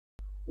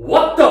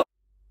What the?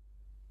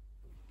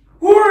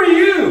 Who are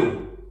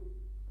you?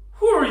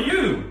 Who are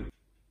you?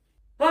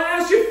 I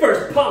asked you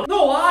first, punk!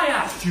 No, I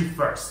asked you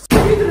first! You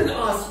didn't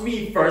ask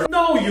me first!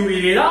 No, you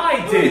idiot,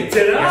 I did!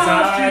 Yes,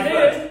 I I did!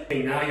 first.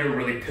 Hey, now you're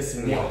really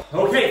pissing me off.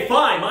 Okay,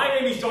 fine, my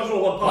name is Joshua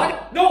One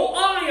Pocket. No,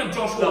 I am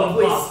Joshua One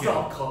Please Pocket.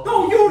 stop copying.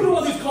 No, you're the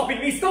one who's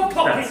copying me! Stop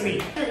copying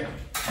me! Wait,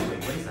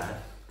 what is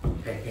that?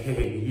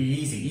 Hey,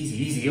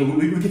 easy.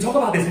 We can talk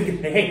about this.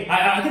 Hey,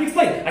 I can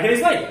explain.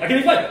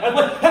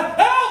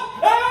 Help!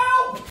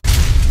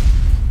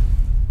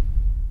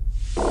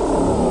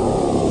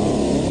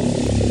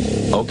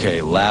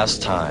 Okay,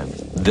 last time.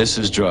 This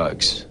is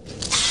drugs.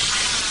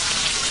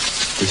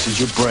 This is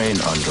your brain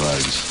on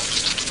drugs.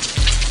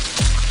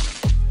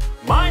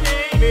 My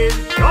name is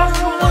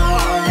Joshua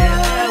One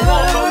and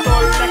welcome to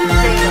our second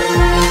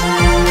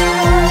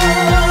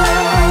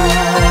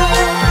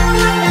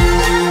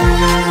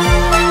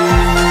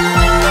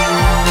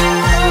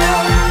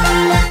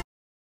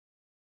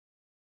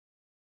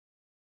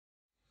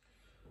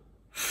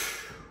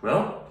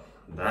Well,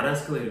 that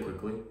escalated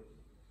quickly.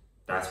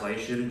 That's why you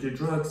shouldn't do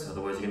drugs,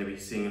 otherwise you're going to be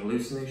seeing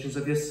hallucinations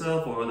of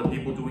yourself or other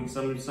people doing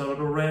some sort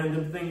of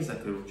random things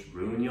that could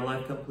ruin your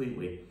life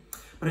completely.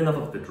 But enough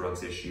of the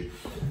drugs issue.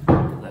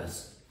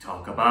 Let's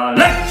talk about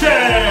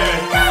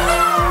lectures!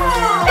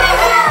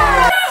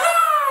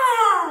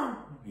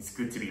 It's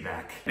good to be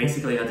back.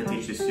 Basically, I had to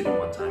teach this student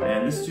one time,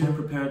 and this student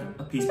prepared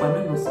a piece by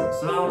Mendelssohn.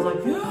 So I was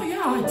like,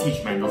 yeah, I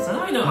teach Mendelssohn.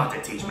 I know how to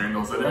teach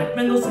Mendelssohn. Like,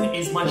 Mendelssohn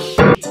is my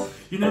shit.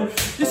 You know,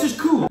 this is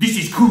cool. This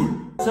is cool.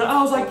 So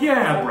I was like,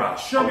 yeah, bruh,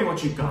 show me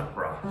what you got,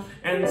 bruh.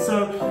 And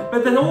so,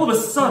 but then all of a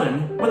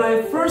sudden, when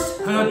I first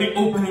heard the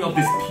opening of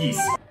this piece,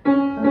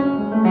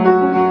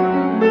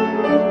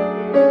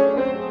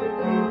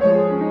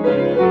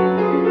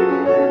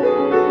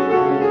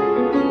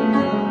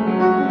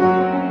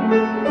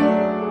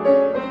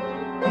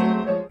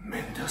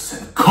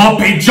 Mendelssohn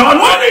copied John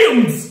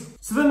Williams!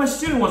 So then my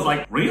student was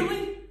like,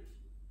 really?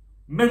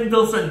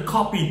 Mendelssohn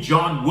copied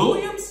John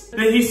Williams?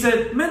 Then he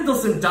said,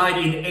 Mendelssohn died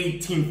in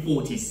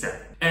 1847.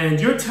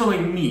 And you're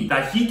telling me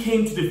that he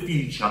came to the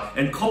future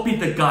and copied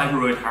the guy who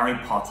wrote Harry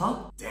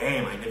Potter?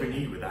 Damn, I never knew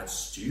you were that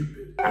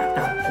stupid. At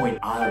that point,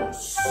 I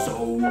was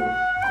so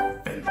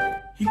offended.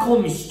 He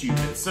called me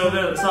stupid, so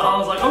I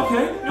was like,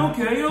 okay, and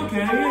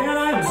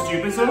I am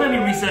stupid, so let me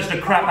research the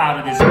crap out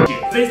of this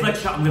shit. Today's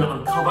lecture, I'm gonna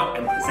uncover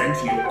and present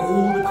to you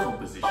all the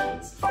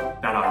compositions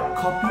that are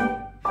copied,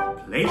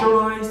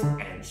 plagiarized,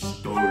 and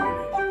stolen.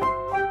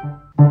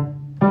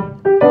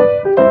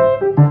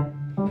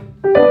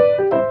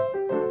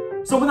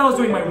 So when I was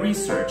doing my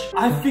research,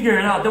 I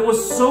figured out there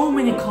was so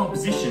many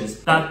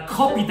compositions that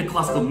copied the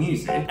classical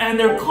music, and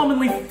they're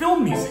commonly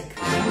film music.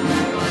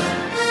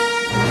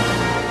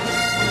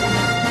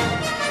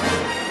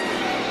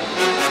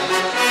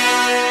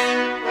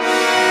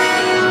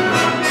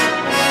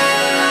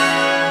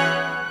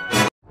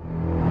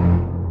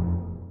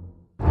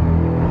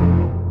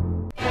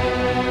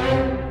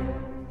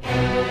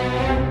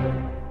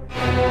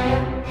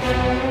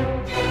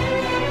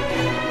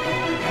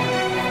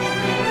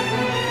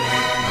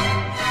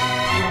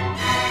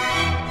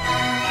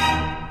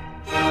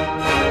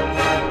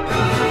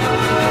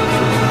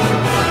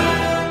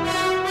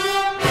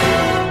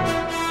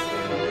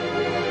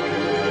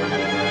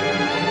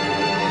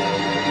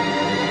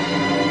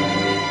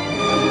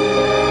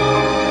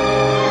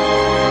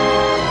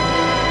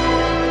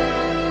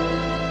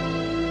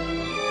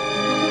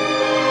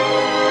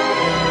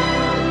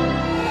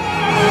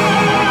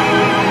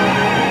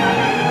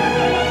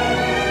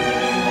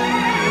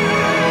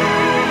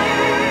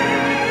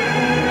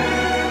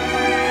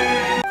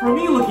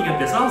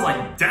 I was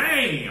like,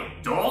 damn,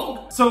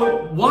 dog!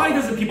 So why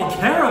doesn't people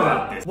care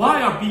about this?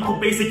 Why are people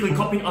basically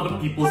copying other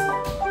people's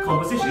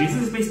compositions? Is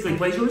this basically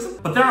plagiarism?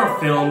 But there are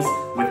films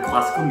with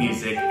classical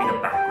music in the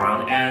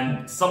background,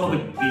 and some of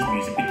these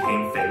music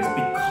became famous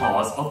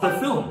because of the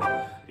film.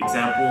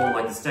 Example,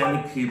 like the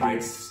Stanley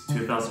Kubrick's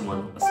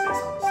 2001: A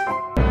Space Odyssey.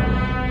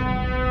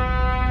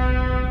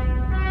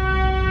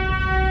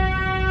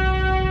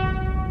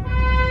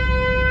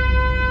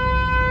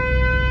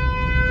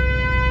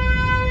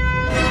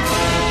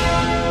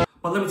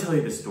 But let me tell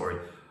you this story.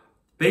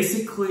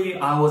 Basically,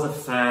 I was a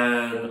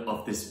fan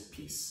of this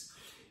piece.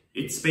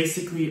 It's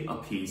basically a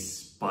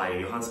piece by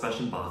Johann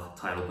Sebastian Bach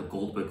titled The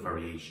Goldberg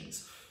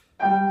Variations.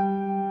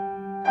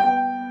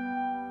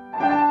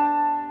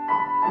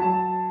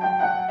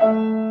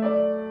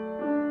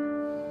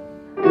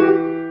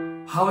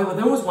 However,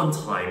 there was one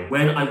time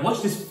when I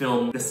watched this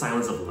film, The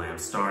Silence of the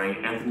Lambs,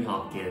 starring Anthony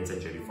Hopkins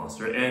and Jodie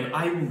Foster, and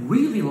I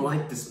really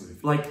liked this movie.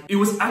 Like, it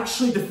was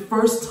actually the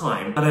first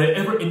time that I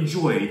ever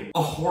enjoyed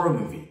a horror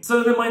movie.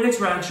 So then my next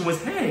reaction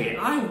was, hey,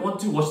 I want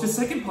to watch the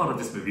second part of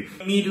this movie.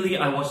 Immediately,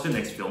 I watched the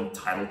next film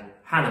titled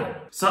Hannibal.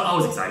 So I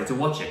was excited to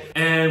watch it.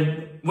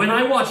 And when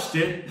I watched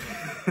it,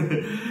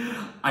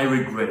 I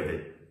regretted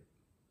it.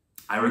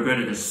 I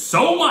regretted it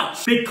so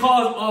much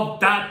because of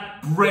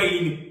that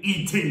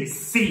brain-eating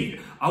scene.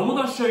 I will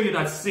not show you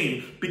that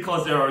scene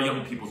because there are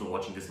young people who are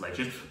watching this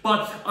lecture,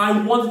 but I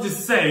wanted to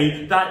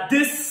say that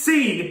this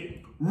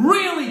scene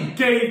really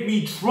gave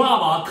me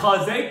trauma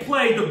cause they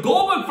played the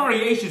Goldberg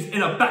Variations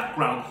in the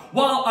background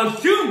while a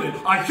human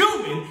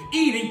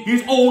eating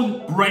his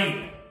own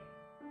brain.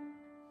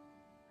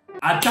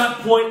 At that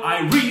point,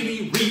 I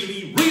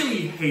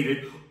really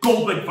hated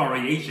Goldberg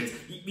Variations,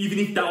 even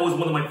if that was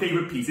one of my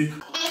favorite pieces.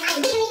 And I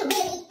really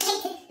hated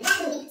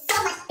that movie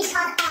so much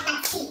because of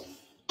that scene.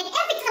 And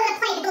every time I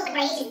play the Goldberg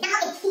Variations, now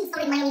it keeps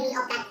reminding me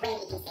of that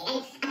brainy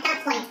incident. And at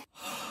that point,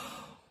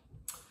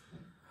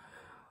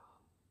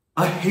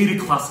 I hated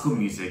classical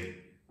music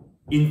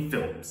in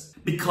films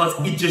because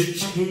it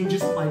just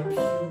changes my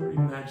pure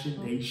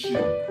imagination.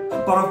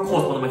 But of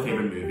course, one of my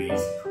favorite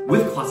movies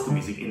with classical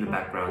music in the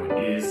background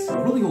is a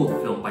really old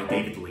film by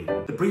David Lee,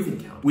 The Breathing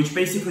Count, which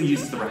basically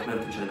uses the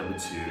Rachmaninoff Concerto No. 2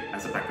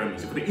 as a background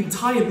music for the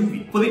entire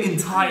movie, for the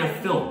entire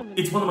film.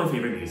 It's one of my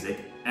favorite music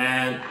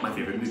and my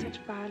favorite movie.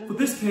 For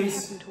this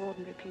case,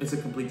 it's a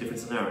complete different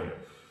scenario.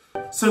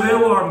 So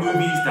there are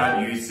movies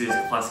that uses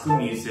classical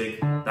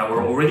music that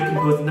were already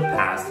composed in the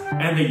past,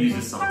 and they use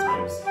it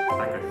sometimes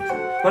background music.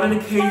 But in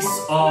the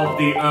case of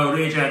the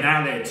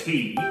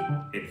originality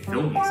in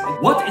film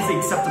music, what is the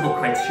acceptable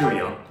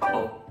criteria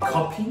of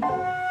copying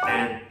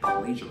and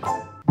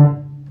plagiarism?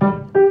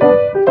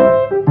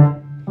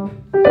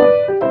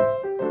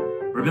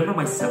 Remember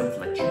my 7th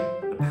lecture,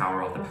 The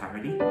Power of the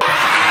Parody?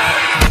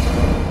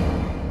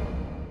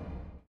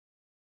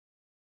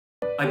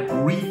 I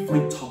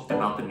briefly talked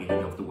about the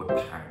meaning of the word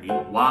parody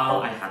while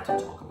I had to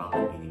talk about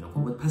the meaning of the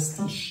word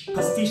pastiche.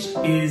 Pastiche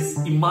is,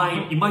 in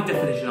my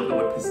definition of the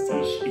word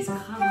pastiche, is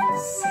kind of like the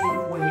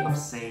same way of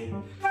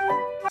saying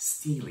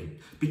stealing.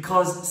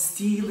 Because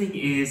stealing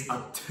is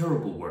a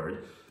terrible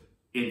word.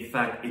 In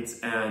fact, it's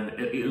an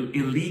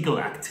illegal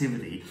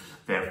activity.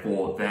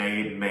 Therefore,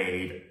 they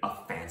made a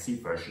fancy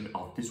version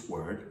of this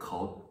word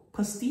called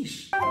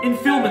pastiche. In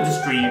film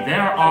industry,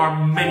 there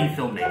are many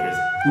filmmakers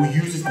who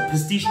uses the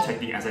pastiche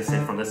technique, as I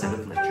said from the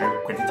 7th lecture,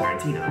 Quentin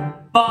Tarantino.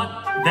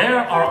 But there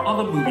are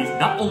other movies,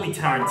 not only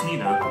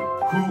Tarantino,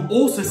 who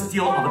also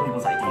steal other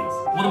people's ideas.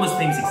 One of the most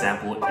famous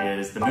example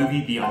is the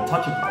movie The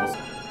Untouchables.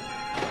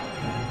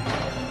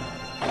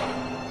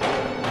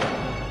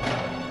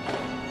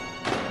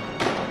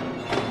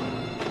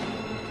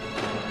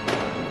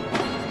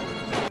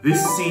 This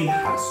scene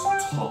has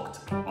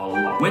talked a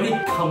lot. When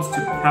it comes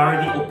to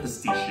parody or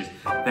pastiches,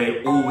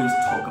 they always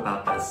talk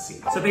about that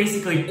scene. So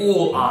basically,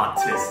 all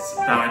artists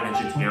that I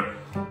mentioned here,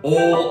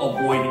 all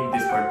avoiding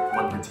this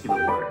one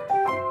particular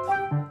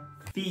word.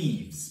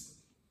 Thieves.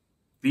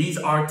 These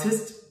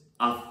artists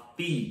are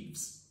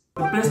thieves.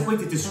 The best way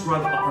to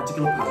describe a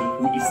particular person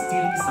who is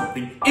stealing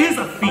something is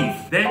a thief.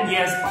 Then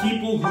yes,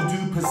 people who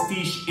do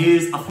pastiche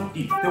is a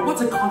thief. Then what's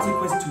the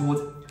consequence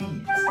towards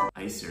thieves?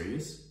 Are you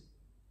serious?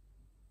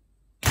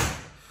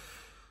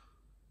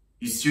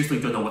 You seriously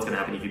don't know what's gonna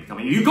happen if you become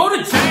a... You go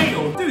to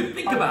jail! Dude,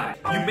 think about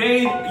it. You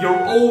made your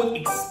own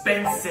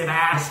expensive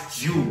ass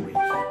jewelry.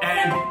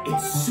 And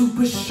it's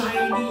super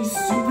shiny,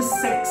 super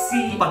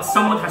sexy. But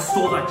someone has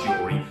stole that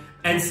jewelry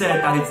and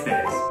said that it's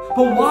theirs.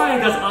 But why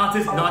does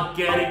artists not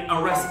getting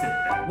arrested?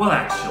 Well,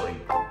 actually,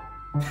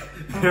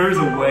 there is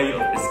a way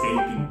of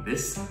escaping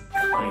this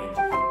kind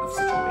of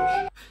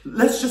situation.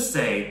 Let's just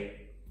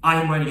say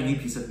I am writing a new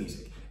piece of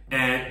music.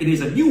 And it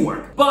is a new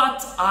work,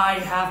 but I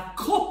have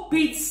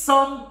copied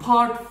some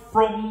part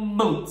from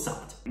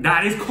Mozart.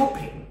 That is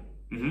copying.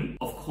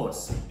 Of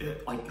course.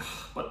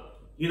 But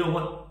you know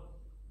what?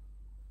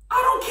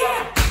 I don't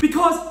care!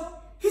 Because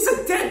he's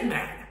a dead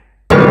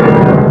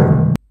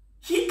man.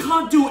 He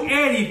can't do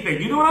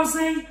anything, you know what I'm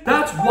saying?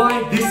 That's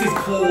why this is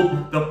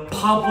called the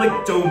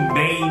public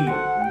domain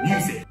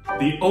music.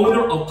 The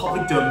owner of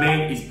public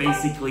domain is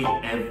basically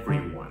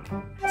everyone.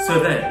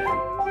 So then,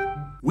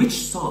 which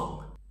song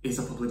is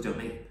a public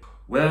domain?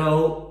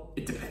 Well,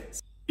 it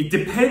depends. It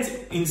depends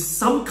in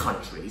some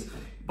countries,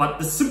 but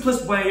the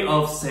simplest way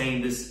of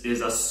saying this is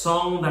a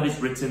song that is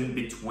written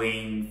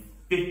between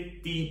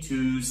 50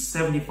 to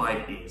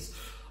 75 years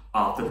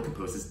after the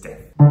composer's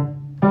death.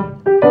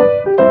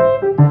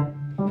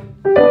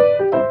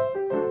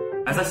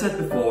 As I said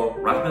before,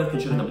 Rachmaninoff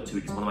Concerto No. 2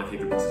 is one of my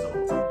favorite pieces of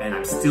art, and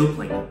I'm still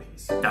playing that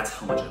piece. That's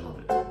how much I love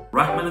it.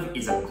 Rachmaninoff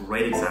is a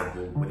great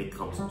example when it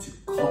comes to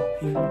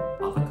copying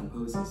other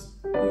composers,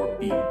 or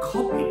being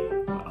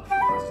copied by other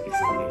composers in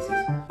some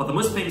cases. But the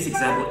most famous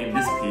example in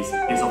this piece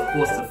is of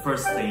course the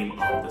first theme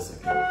of the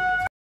second movement.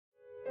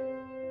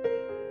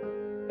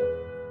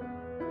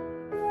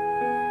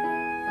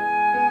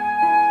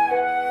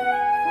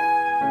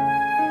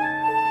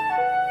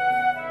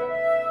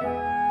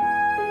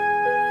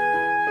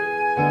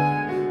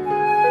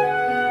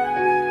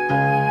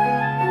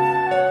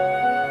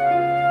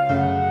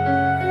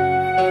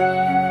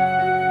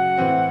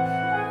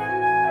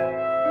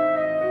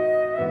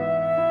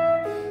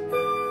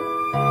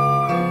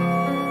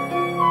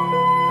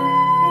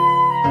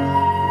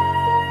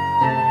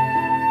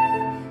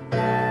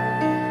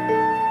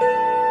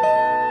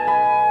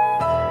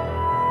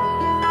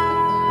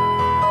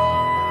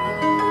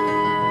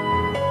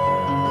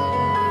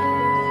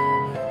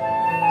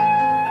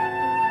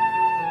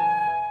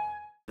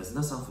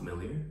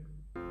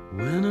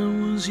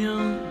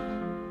 young,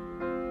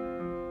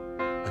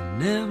 I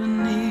never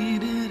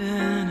needed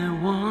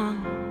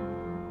anyone,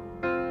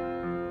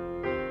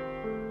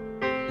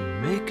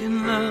 and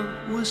making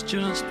love was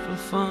just for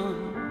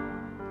fun.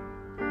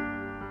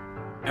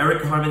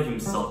 Eric Carmen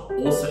himself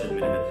also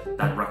admitted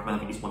that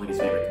Rachmaninoff is one of his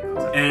favorite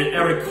composers. And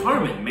Eric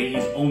Carmen made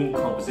his own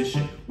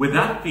composition with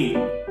that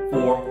theme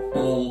for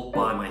All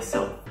By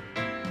Myself.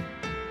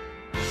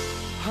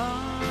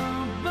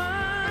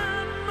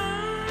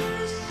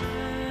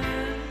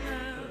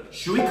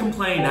 Should we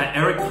complain that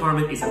Eric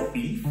Carmen is a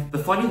thief? The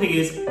funny thing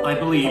is, I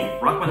believe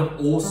Rachmaninoff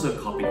also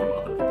copied from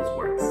other people's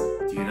works.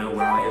 Do you know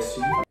where I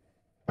assume?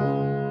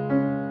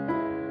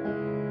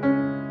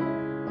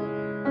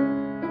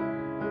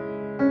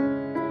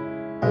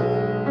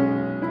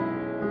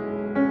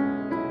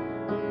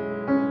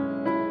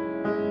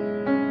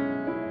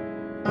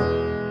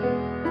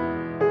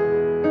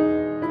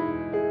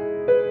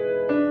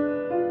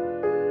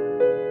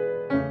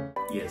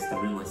 Yes, the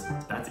realism.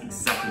 That's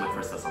exactly my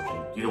first assumption.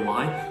 Do you know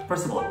why?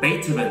 First of all,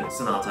 Beethoven's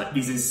sonata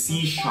is in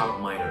C sharp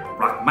minor.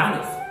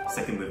 Rachmaninoff's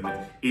second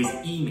movement is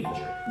E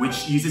major,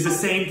 which uses the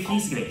same key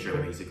signature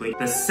basically.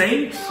 The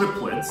same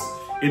triplets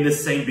in the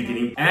same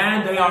beginning,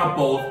 and they are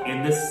both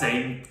in the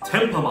same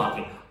tempo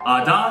marking.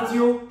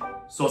 Adagio,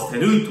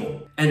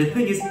 sostenuto. And the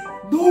thing is,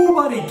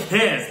 nobody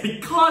cares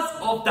because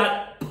of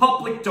that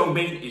public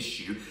domain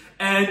issue.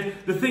 And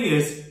the thing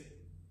is,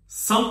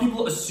 some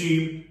people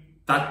assume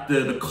that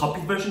the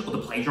copied version or the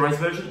plagiarized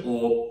version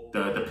or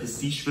the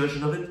pastiche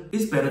version of it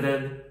is better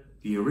than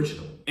the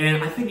original.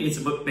 And I think it's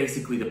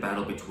basically the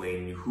battle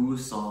between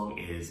whose song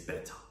is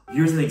better.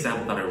 Here's an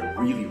example that I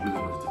really wanted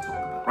to talk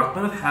about.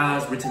 Rachmaninoff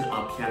has written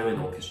a piano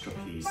and orchestra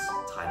piece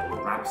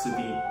titled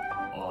Rhapsody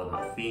on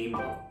a theme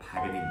of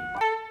Paganini,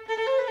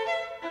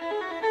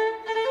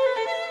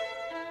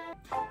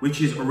 which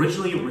is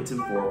originally written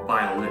for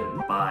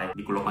violin by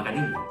Niccolo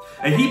Paganini.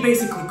 And he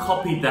basically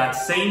copied that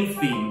same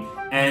theme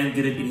and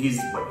did it in his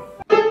way.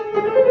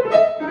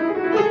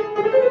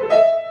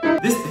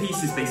 This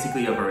piece is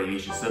basically a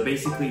variation, so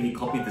basically he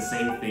copied the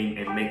same thing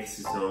and makes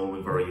his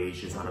own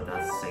variations out of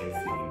that same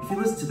theme. If you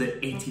listen to the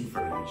 18th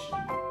variation,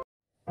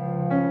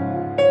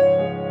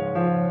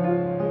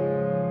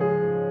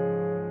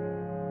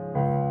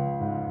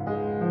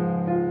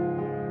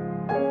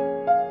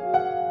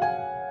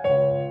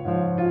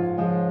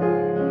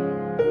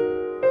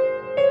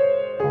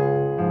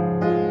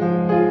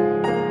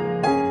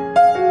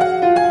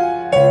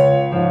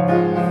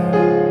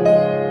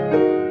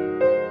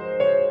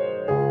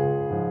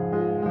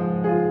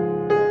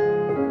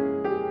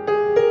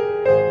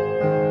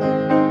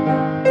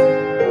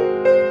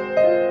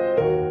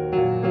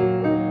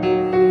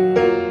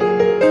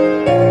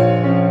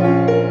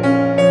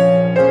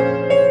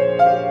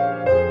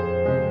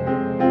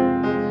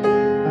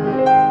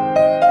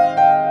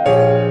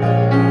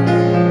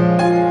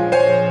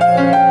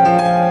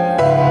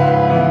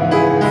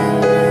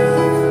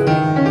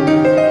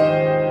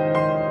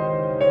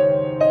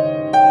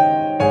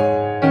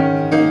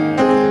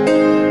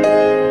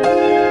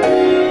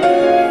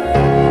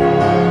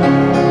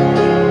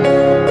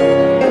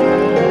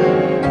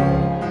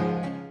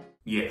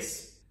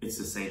 yes, it's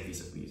the same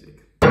piece of music.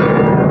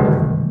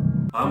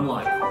 I'm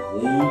like,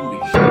 holy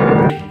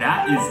shit,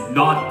 that is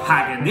not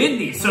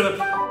Paganini. So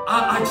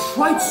I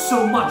tried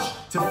so much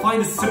to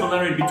find a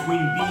similarity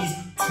between these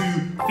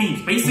two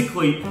themes.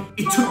 Basically,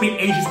 it took me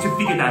ages to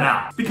figure that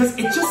out because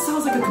it just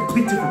sounds like a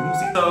complete different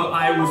music. So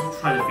I was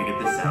trying to figure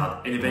this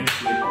out, and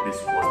eventually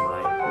this was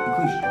my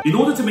conclusion. In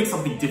order to make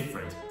something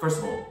different, first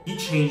of all, he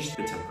changed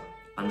the tempo.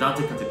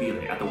 Andante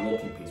cantabile at the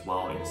walking pace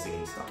while in the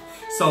singing stuff.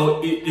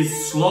 So it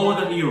is slower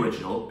than the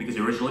original because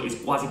the original is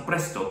quasi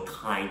presto,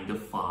 kind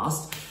of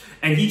fast.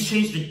 And he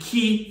changed the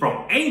key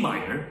from A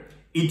minor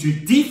into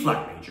D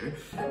flat major.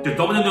 The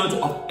dominant note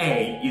of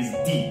A is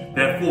D.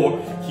 Therefore,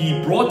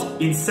 he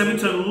brought in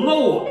semitone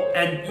lower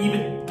and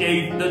even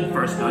gave the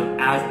first note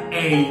as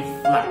A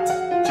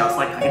flat. Just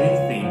like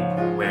Paganini's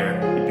theme where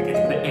it begins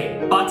with an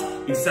A. But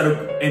instead of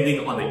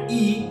ending on an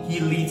E, he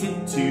leads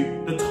it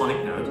to the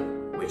tonic note,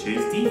 which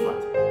is D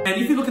flat. And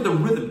if you look at the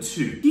rhythm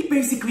too, he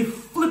basically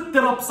flipped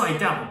it upside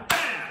down. Bam!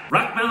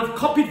 Rachmaninoff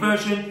copied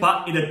version,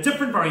 but in a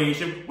different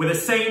variation with the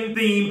same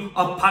theme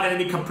of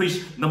Paganini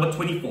Caprice number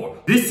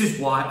 24. This is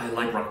why I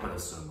like Rachmaninoff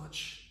so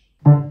much.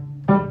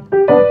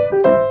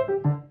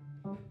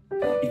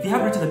 If you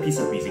have written a piece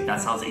of music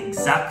that sounds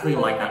exactly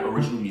like that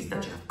original music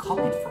that you have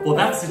copied from, for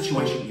that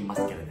situation you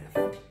must get an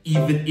F.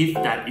 Even if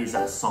that is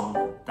a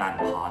song that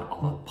part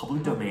of a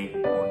public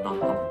domain or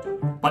non-public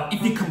domain. But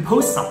if you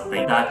compose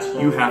something that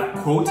you have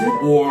quoted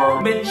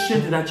or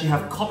mentioned that you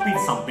have copied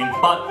something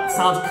but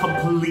sounds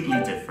completely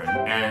different,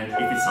 and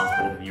if it sounds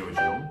better than the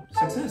original,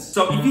 success.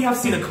 So if you have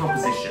seen a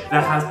composition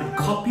that has been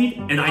copied,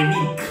 and I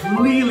mean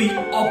clearly,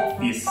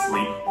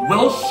 obviously,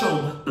 well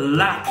shown,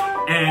 black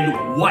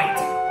and white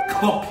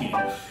copy,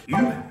 you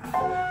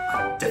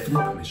have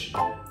definite permission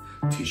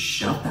to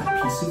shove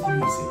that piece of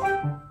music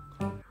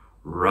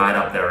right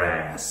up their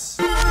ass.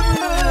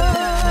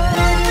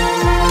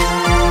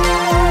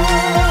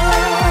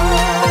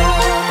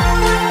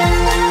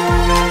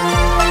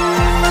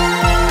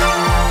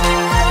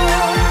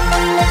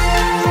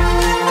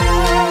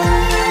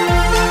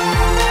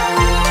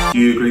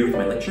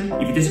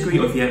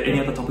 you have any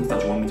other topics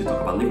that you want me to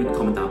talk about, leave it in the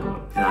comment down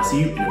below. And I'll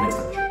see you in the next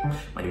lecture.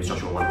 My name is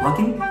Joshua One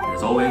Plucking, and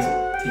as always,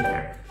 take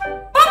care.